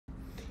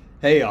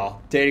Hey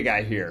y'all, Data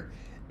Guy here.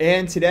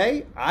 And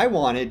today I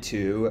wanted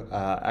to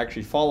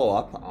actually follow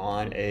up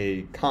on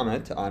a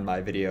comment on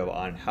my video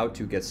on how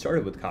to get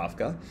started with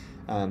Kafka,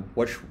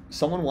 which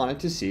someone wanted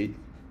to see.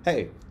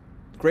 Hey,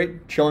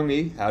 great showing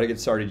me how to get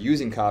started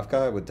using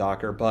Kafka with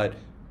Docker, but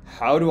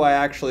how do I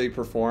actually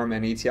perform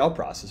an ETL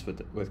process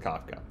with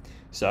Kafka?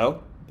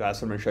 So that's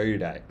what I'm going to show you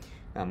today.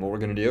 What we're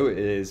going to do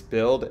is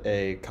build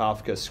a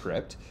Kafka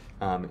script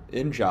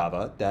in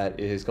Java that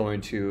is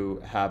going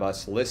to have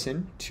us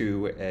listen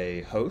to a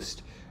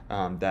host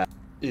that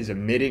is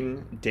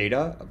emitting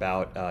data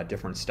about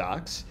different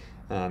stocks.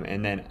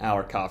 And then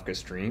our Kafka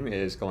stream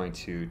is going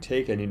to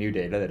take any new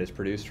data that is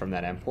produced from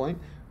that endpoint,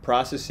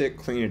 process it,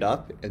 clean it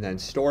up, and then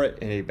store it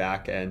in a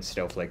back-end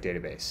Snowflake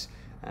database.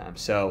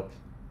 So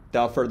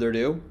without further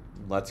ado,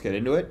 let's get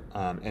into it.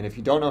 And if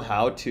you don't know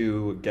how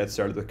to get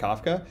started with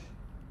Kafka,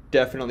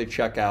 definitely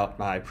check out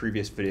my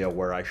previous video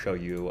where I show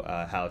you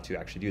how to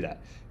actually do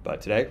that. But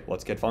today,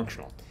 let's get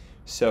functional.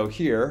 So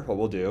here, what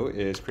we'll do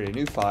is create a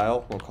new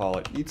file. We'll call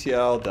it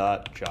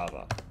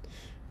etl.java.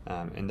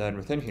 And then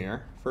within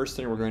here, first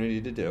thing we're going to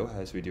need to do,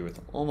 as we do with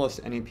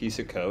almost any piece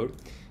of code,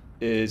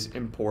 is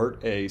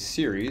import a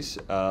series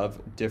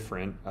of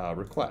different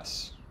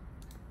requests.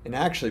 And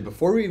actually,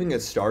 before we even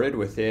get started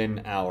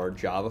within our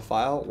Java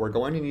file, we're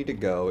going to need to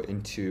go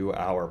into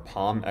our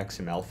POM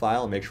XML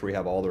file and make sure we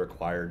have all the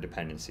required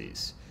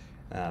dependencies.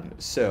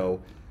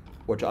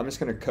 Which I'm just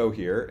going to go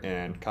here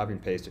and copy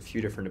and paste a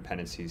few different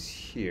dependencies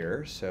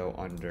here. So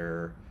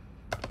under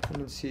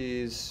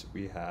dependencies,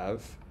 we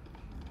have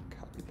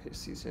copy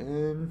paste these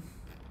in,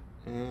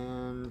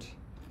 and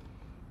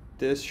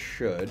this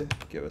should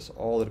give us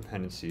all the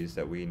dependencies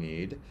that we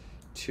need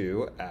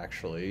to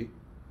actually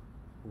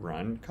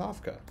run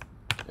Kafka,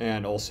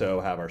 and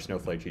also have our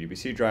Snowflake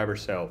GDBC driver.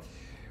 So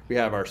we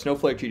have our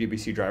Snowflake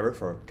GDBC driver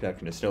for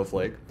connecting to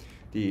Snowflake,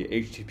 the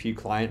HTTP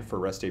client for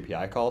REST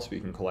API calls, so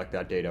we can collect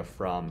that data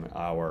from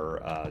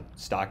our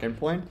stock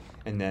endpoint,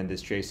 and then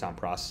this JSON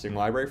processing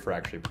library for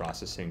actually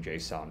processing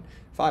JSON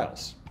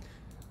files.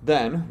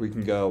 Then we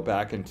can go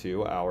back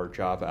into our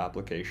Java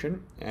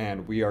application,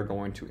 and we are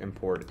going to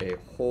import a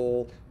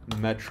whole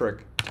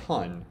metric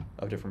ton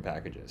of different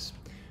packages.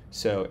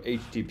 So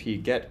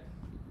HTTP GET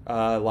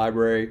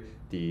library,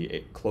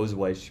 the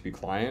closable HTTP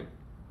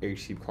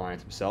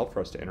client himself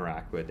for us to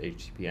interact with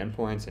HTTP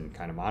endpoints and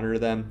kind of monitor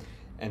them.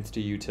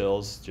 Entity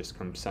utils, just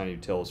some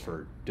utils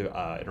for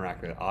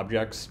interacting with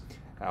objects.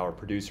 Our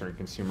producer and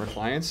consumer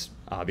clients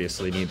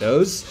obviously need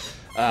those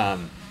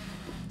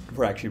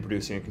for actually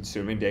producing and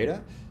consuming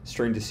data.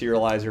 String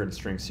deserializer and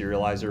string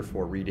serializer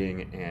for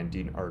reading and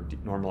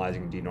normalizing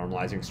and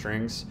denormalizing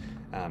strings.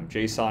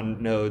 JSON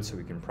nodes, so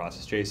we can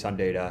process JSON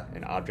data.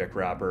 An object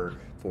wrapper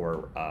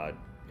for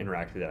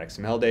interact with that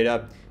XML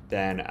data,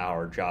 then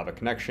our Java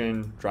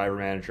connection, driver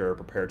manager,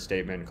 prepared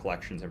statement,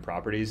 collections, and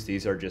properties.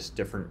 These are just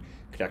different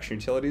connection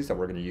utilities that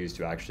we're going to use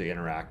to actually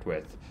interact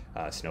with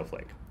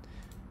Snowflake.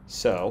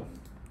 So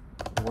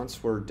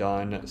once we're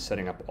done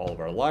setting up all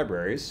of our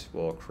libraries,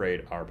 we'll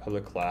create our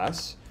public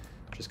class,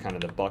 which is kind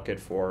of the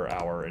bucket for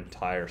our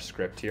entire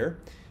script here.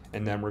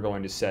 And then we're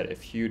going to set a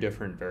few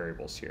different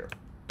variables here.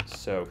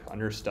 So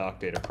under stock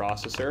data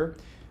processor,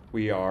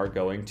 we are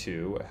going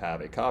to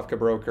have a Kafka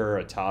broker,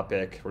 a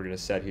topic. We're going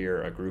to set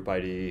here a group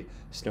ID,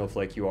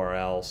 Snowflake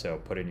URL. So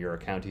put in your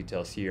account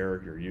details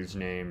here, your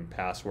username,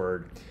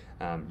 password,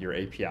 your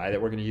API that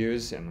we're going to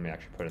use. And let me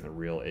actually put in the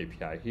real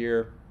API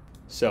here.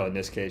 So in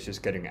this case,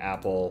 just getting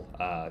Apple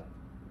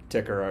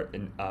ticker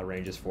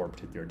ranges for a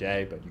particular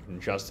day, but you can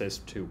adjust this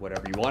to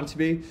whatever you want it to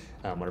be,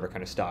 whatever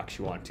kind of stocks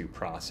you want to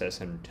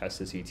process and test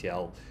this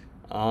ETL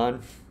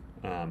on.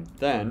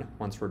 Then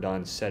once we're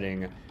done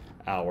setting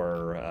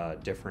our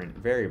different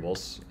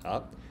variables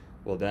up,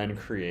 we'll then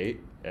create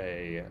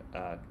a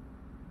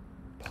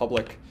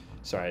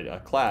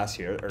class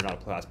here, or not a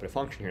class, but a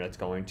function here that's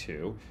going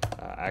to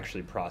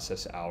actually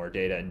process our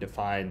data and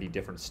define the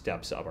different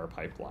steps of our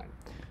pipeline.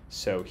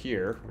 So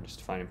here, we're just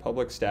defining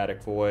public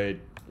static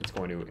void. It's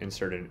going to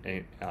insert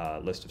a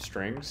list of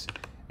strings.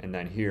 And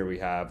then here we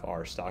have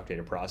our stock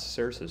data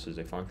processor. So this is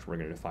a function we're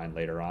going to define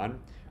later on,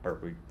 or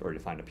we already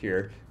defined up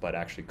here, but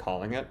actually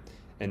calling it.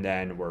 And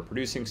then we're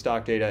producing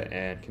stock data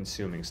and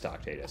consuming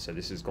stock data. So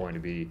this is going to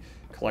be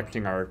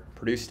collecting our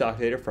produced stock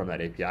data from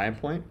that API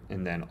endpoint,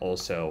 and then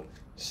also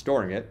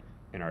storing it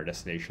in our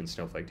destination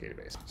Snowflake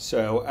database.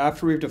 So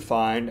after we've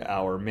defined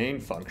our main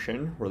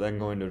function, we're then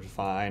going to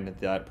define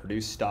that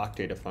produce stock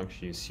data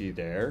function you see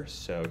there.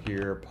 So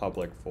here,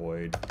 public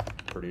void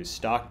produce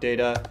stock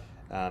data,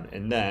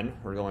 and then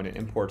we're going to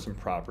import some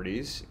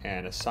properties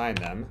and assign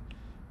them.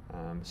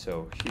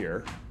 So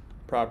here,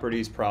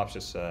 properties, props,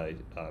 just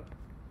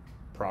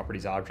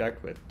properties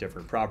object with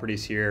different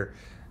properties here.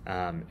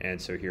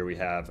 And so here we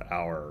have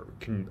our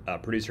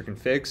producer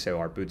config, so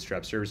our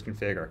bootstrap service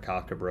config, our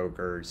Kafka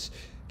brokers,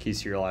 key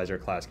serializer,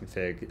 class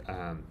config,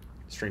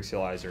 string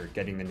serializer,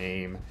 getting the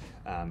name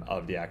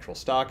of the actual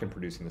stock and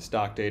producing the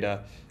stock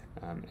data.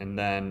 And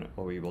then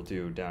what we will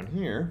do down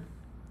here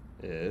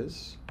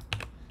is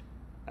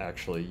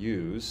actually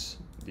use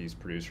these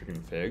producer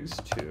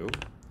configs to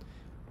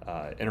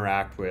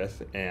interact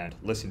with and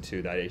listen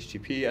to that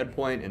HTTP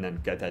endpoint and then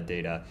get that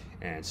data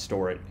and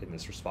store it in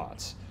this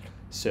response.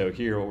 So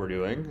here what we're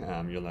doing,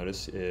 you'll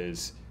notice,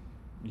 is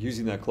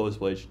using that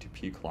closable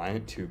HTTP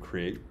client to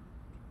create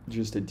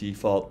just a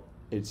default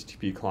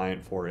HTTP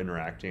client for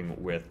interacting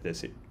with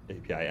this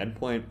API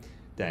endpoint,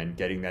 then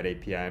getting that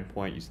API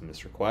endpoint using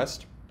this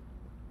request,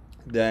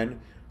 then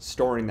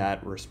storing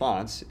that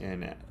response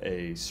in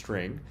a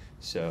string.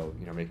 So,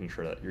 making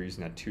sure that you're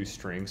using that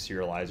toString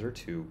serializer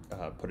to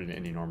put it in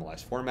any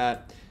normalized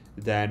format,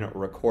 then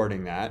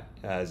recording that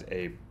as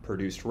a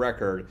produced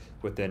record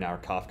within our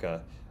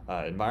Kafka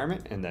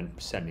environment, and then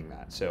sending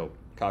that. So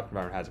Kafka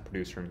environment has a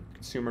producer and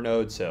consumer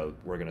node, so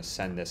we're going to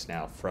send this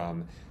now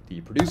from the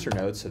producer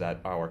node so that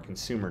our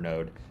consumer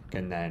node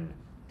can then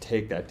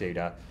take that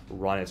data,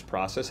 run its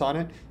process on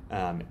it,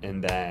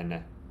 and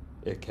then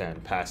it can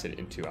pass it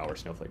into our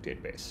Snowflake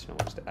database. So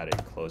we'll just add a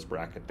close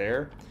bracket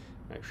there.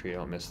 Make sure you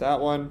don't miss that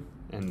one.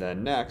 And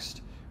then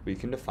next, we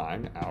can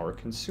define our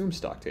consume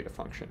stock data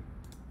function.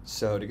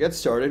 So to get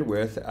started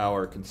with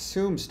our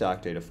consume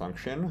stock data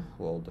function,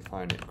 we'll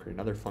define it, create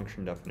another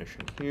function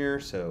definition here.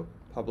 So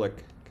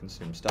public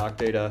consume stock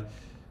data,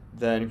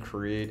 then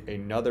create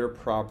another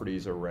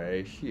properties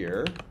array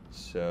here.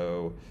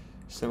 So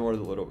similar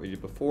to what we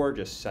did before,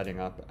 just setting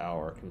up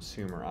our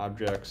consumer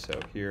objects. So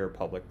here,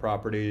 public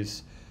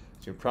properties,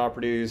 consume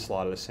properties, a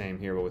lot of the same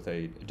here, but with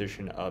a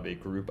addition of a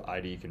group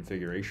ID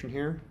configuration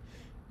here.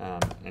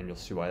 And you'll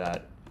see why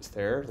that is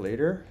there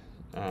later.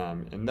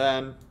 And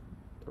then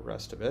the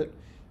rest of it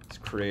is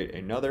create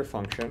another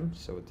function.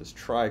 So with this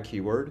try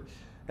keyword,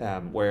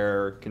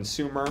 where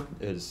consumer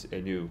is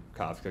a new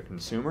Kafka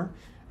consumer,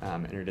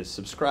 and it is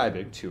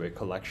subscribing to a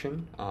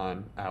collection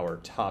on our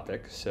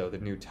topic. So the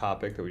new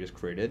topic that we just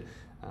created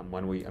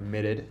when we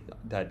emitted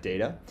that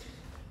data.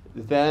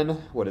 Then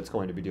what it's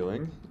going to be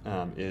doing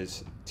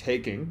is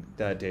taking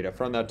that data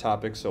from that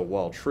topic. So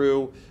while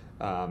true,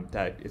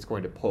 that it's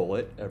going to pull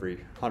it every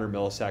 100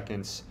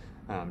 milliseconds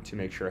to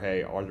make sure,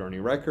 hey, are there any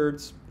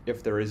records?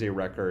 If there is a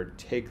record,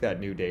 take that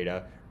new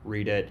data,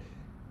 read it,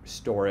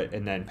 store it,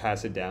 and then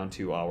pass it down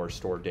to our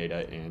stored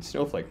data in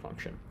Snowflake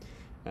function.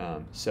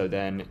 So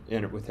then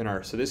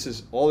so this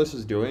is, all this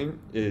is doing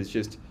is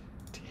just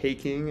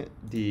taking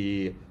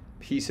the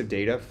piece of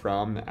data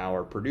from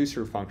our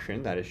producer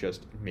function that is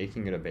just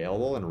making it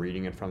available and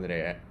reading it from the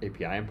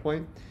API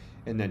endpoint,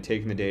 and then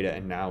taking the data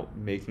and now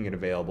making it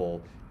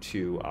available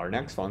to our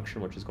next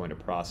function, which is going to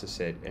process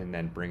it and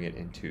then bring it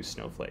into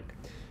Snowflake.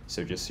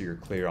 So just so you're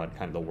clear on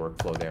kind of the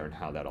workflow there and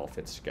how that all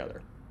fits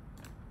together.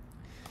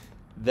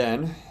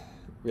 Then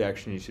we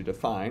actually need to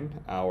define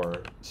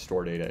our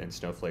store data in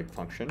Snowflake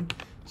function.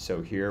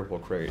 So here we'll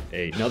create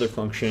another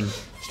function,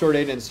 store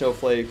data in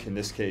Snowflake, in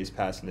this case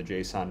passing the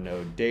JSON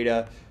node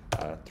data,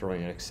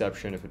 throwing an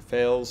exception if it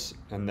fails.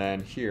 And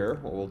then here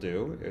what we'll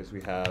do is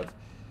we have a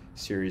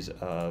series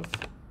of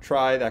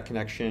try that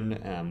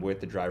connection with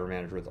the driver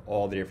manager with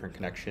all the different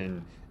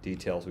connection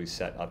details we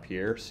set up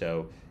here.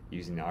 So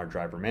using our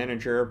driver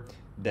manager,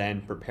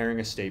 then preparing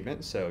a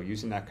statement. So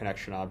using that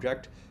connection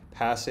object,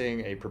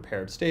 passing a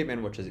prepared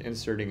statement, which is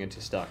inserting into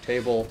stock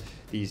table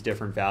these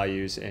different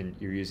values, and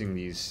you're using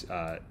these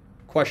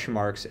question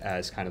marks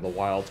as kind of the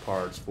wild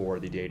cards for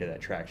the data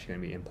that you're actually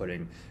going to be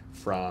inputting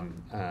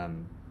from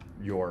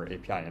your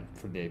API,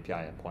 from the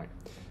API endpoint.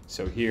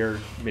 So here,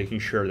 making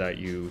sure that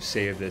you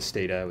save this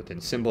data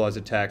within symbol as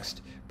a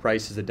text,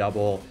 price as a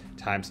double,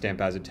 timestamp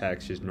as a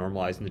text, just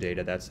normalizing the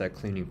data. That's that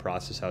cleaning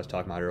process I was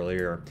talking about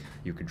earlier.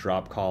 You could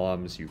drop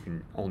columns, you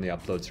can only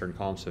upload certain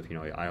columns. So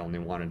if I only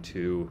wanted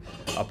to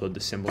upload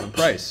the symbol and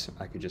price,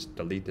 I could just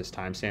delete this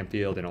timestamp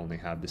field and only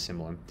have the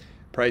symbol and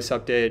price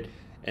update.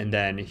 And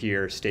then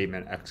here,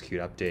 statement execute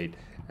update.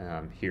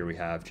 Here we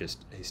have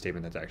just a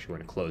statement that's actually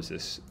going to close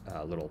this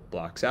little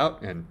blocks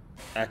out and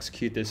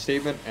execute this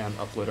statement and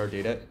upload our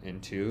data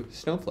into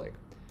Snowflake.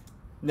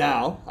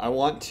 Now, I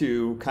want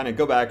to kind of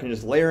go back and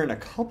just layer in a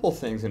couple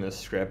things in this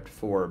script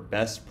for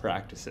best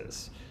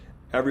practices,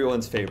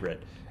 everyone's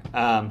favorite.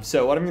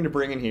 So what I'm going to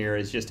bring in here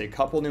is just a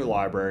couple new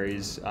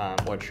libraries,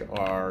 which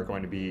are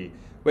going to be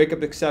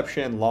Wake-up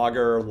Exception,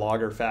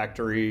 Logger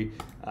Factory,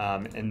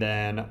 and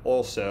then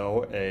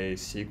also a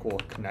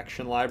SQL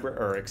connection library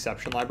or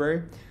exception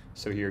library.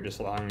 So here, just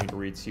allowing me to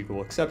read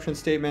SQL exception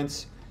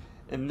statements.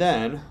 And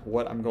then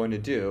what I'm going to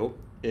do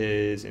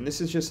is, and this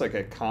is just like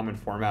a common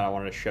format I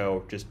wanted to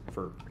show just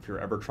for if you're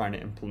ever trying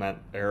to implement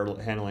error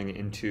handling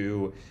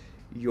into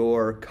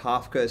your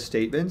Kafka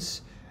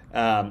statements.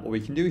 What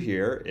we can do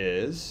here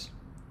is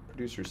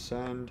producer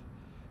send,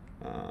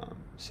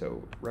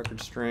 so record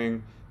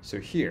string. So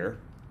here,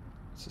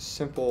 it's a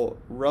simple,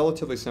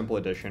 relatively simple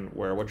addition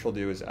where what you'll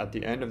do is at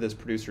the end of this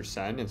producer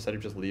send, instead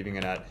of just leaving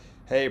it at,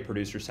 hey,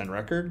 producer send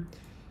record,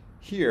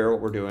 here what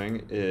we're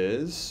doing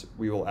is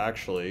we will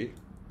actually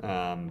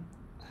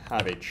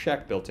have a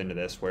check built into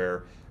this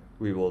where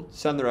we will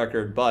send the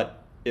record,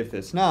 but if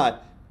it's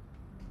not,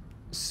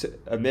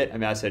 emit a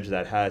message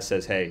that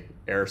says, hey,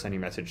 error sending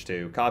message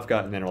to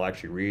Kafka, and then it'll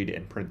actually read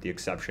and print the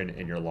exception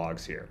in your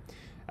logs here.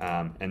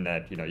 and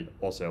that you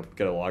also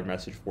get a log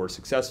message for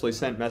successfully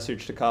sent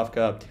message to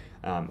Kafka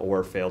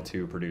or failed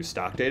to produce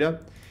stock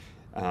data.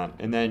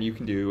 And then you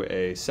can do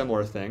a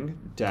similar thing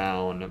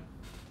down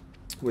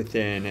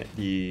within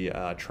the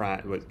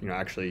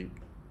actually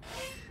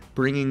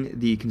bringing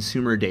the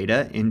consumer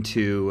data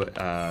into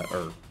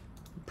or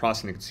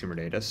processing the consumer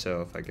data.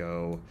 So if I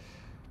go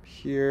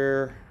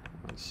here,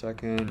 1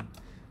 second.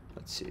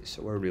 Let's see,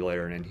 so where would we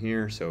layer it in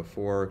here? So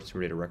for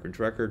consumer data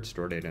record,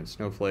 store data in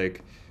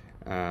Snowflake.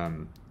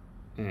 And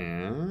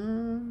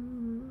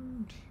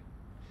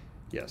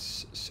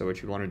yes, so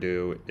what you want to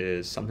do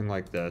is something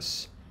like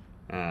this,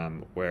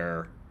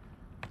 where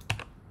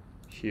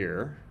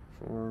here,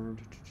 for,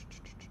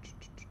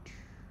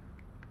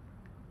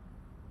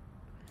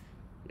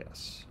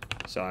 yes.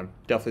 So I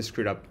definitely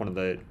screwed up one of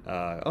the,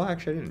 oh,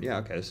 actually I didn't. Yeah,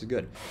 okay, this is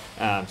good.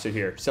 So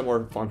here,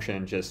 similar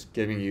function, just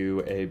giving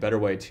you a better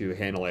way to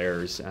handle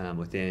errors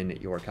within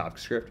your Kafka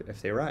script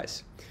if they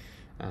arise.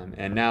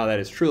 And now that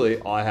is truly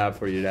all I have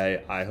for you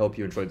today. I hope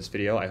you enjoyed this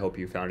video. I hope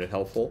you found it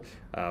helpful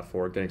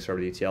for getting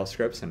started with ETL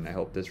scripts, and I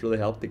hope this really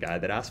helped the guy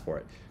that asked for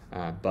it.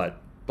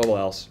 But above all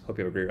else, hope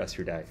you have a great rest of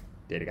your day.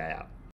 Data Guy out.